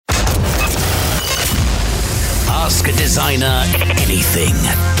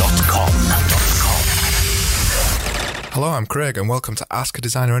AskADesignerAnything.com. Hello, I'm Craig and welcome to Ask a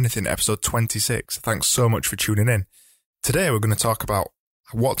Designer Anything, episode 26. Thanks so much for tuning in. Today we're going to talk about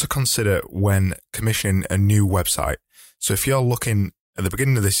what to consider when commissioning a new website. So if you're looking at the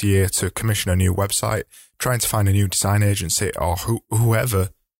beginning of this year to commission a new website, trying to find a new design agency or whoever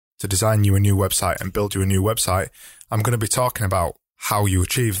to design you a new website and build you a new website, I'm going to be talking about how you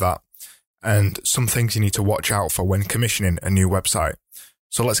achieve that and some things you need to watch out for when commissioning a new website.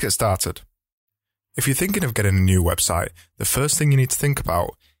 So let's get started. If you're thinking of getting a new website, the first thing you need to think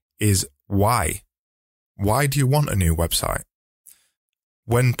about is why. Why do you want a new website?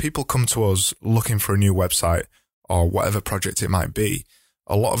 When people come to us looking for a new website or whatever project it might be,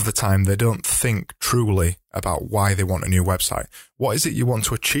 a lot of the time they don't think truly about why they want a new website. What is it you want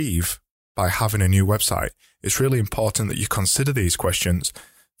to achieve by having a new website? It's really important that you consider these questions.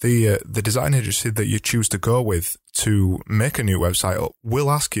 The design agency that you choose to go with to make a new website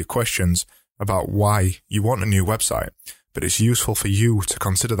will ask you questions about why you want a new website, but it's useful for you to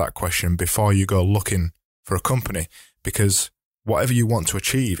consider that question before you go looking for a company, because whatever you want to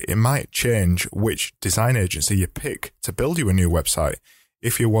achieve, it might change which design agency you pick to build you a new website.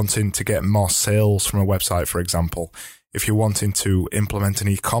 If you're wanting to get more sales from a website, for example, if you're wanting to implement an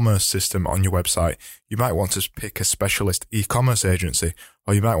e-commerce system on your website, you might want to pick a specialist e-commerce agency,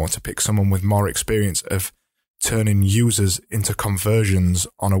 or you might want to pick someone with more experience of turning users into conversions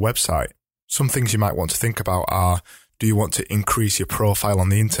on a website. Some things you might want to think about are, do you want to increase your profile on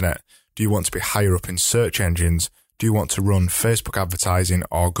the internet? Do you want to be higher up in search engines? Do you want to run Facebook advertising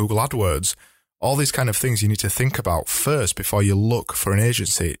or Google AdWords? All these kind of things you need to think about first before you look for an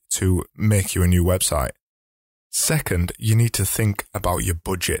agency to make you a new website. Second, you need to think about your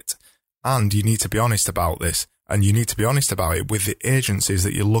budget, and you need to be honest about this, and you need to be honest about it with the agencies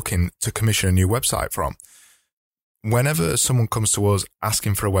that you're looking to commission a new website from. Whenever someone comes to us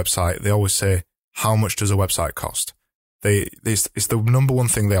asking for a website, they always say, how much does a website cost? It's the number one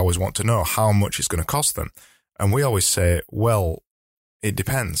thing they always want to know, how much it's going to cost them. And we always say, well, it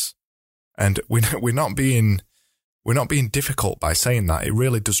depends. And we're not being difficult by saying that. It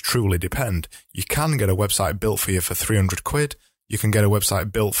really does truly depend. You can get a website built for you for 300 quid. You can get a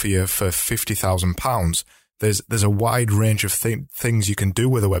website built for you for £50,000. There's a wide range of things you can do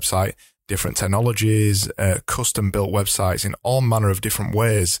with a website, different technologies, custom built websites in all manner of different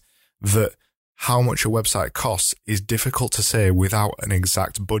ways. That how much a website costs is difficult to say without an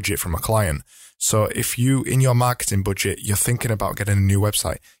exact budget from a client. So if you, in your marketing budget, you're thinking about getting a new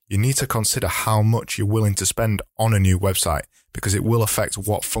website, you need to consider how much you're willing to spend on a new website, because it will affect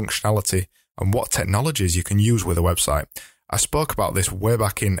what functionality and what technologies you can use with a website. I spoke about this way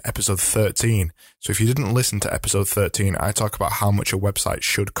back in episode 13. So if you didn't listen to episode 13, I talk about how much a website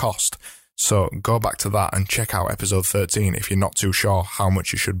should cost. So go back to that and check out episode 13 if you're not too sure how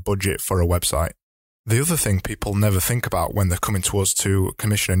much you should budget for a website. The other thing people never think about when they're coming to us to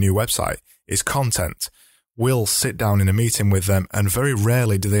commission a new website is content. We'll sit down in a meeting with them, and very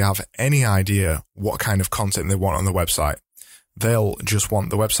rarely do they have any idea what kind of content they want on the website. They'll just want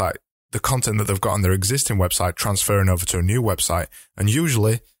the content that they've got on their existing website transferring over to a new website, and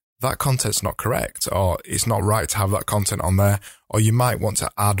usually that content's not correct, or it's not right to have that content on there, or you might want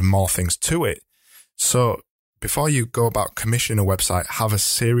to add more things to it. So before you go about commissioning a website, have a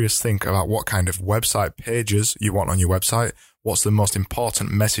serious think about what kind of website pages you want on your website. What's the most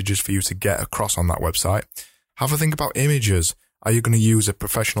important messages for you to get across on that website? Have a think about images. Are you going to use a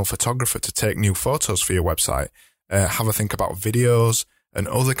professional photographer to take new photos for your website? Have a think about videos and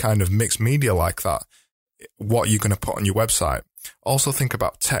other kind of mixed media like that. What you're going to put on your website. Also think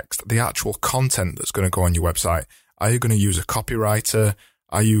about text, the actual content that's going to go on your website. Are you going to use a copywriter?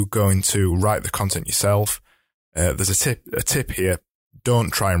 Are you going to write the content yourself? There's a tip here.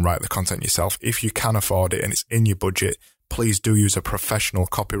 Don't try and write the content yourself. If you can afford it and it's in your budget, please do use a professional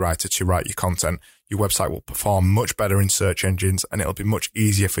copywriter to write your content. Your website will perform much better in search engines, and it'll be much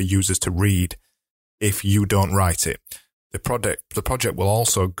easier for users to read if you don't write it. The project will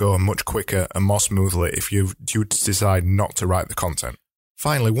also go much quicker and more smoothly if you decide not to write the content.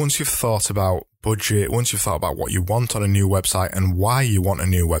 Finally, once you've thought about budget, once you've thought about what you want on a new website and why you want a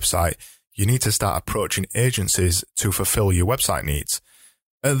new website, you need to start approaching agencies to fulfill your website needs.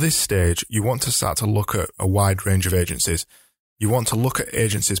 At this stage, you want to start to look at a wide range of agencies. You want to look at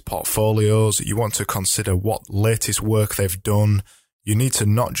agencies' portfolios. You want to consider what latest work they've done. You need to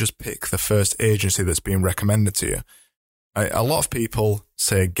not just pick the first agency that's being recommended to you. A lot of people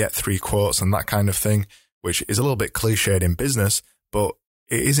say get 3 quotes and that kind of thing, which is a little bit cliched in business, but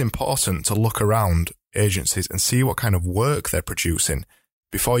it is important to look around agencies and see what kind of work they're producing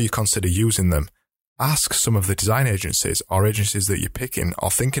before you consider using them. ask some of the design agencies or agencies that you're picking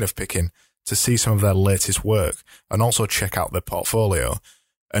or thinking of picking to see some of their latest work, and also check out their portfolio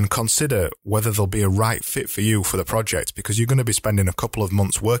and consider whether they'll be a right fit for you for the project, because you're going to be spending a couple of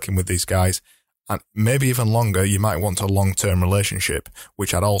months working with these guys, and maybe even longer. You might want a long-term relationship,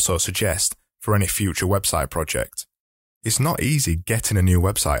 which I'd also suggest for any future website project. It's not easy getting a new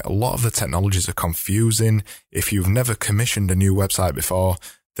website. A lot of the technologies are confusing. If you've never commissioned a new website before,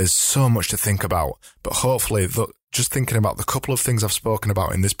 there's so much to think about. But hopefully, just thinking about the couple of things I've spoken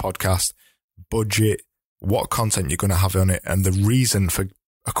about in this podcast, budget, what content you're going to have on it, and the reason for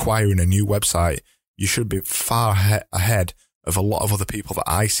acquiring a new website, you should be far ahead of a lot of other people that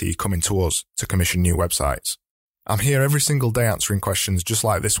I see coming to us to commission new websites. I'm here every single day answering questions just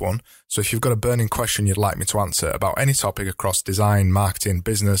like this one, so if you've got a burning question you'd like me to answer about any topic across design, marketing,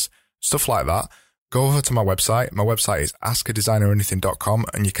 business, stuff like that, go over to my website. My website is askadesigneranything.com,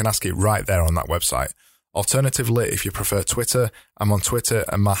 and you can ask it right there on that website. Alternatively, if you prefer Twitter, I'm on Twitter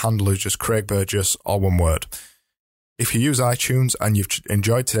and my handle is just Craig Burgess, all one word. If you use iTunes and you've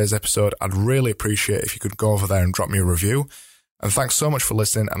enjoyed today's episode, I'd really appreciate if you could go over there and drop me a review. And thanks so much for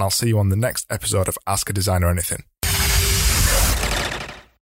listening, and I'll see you on the next episode of Ask a Designer Anything.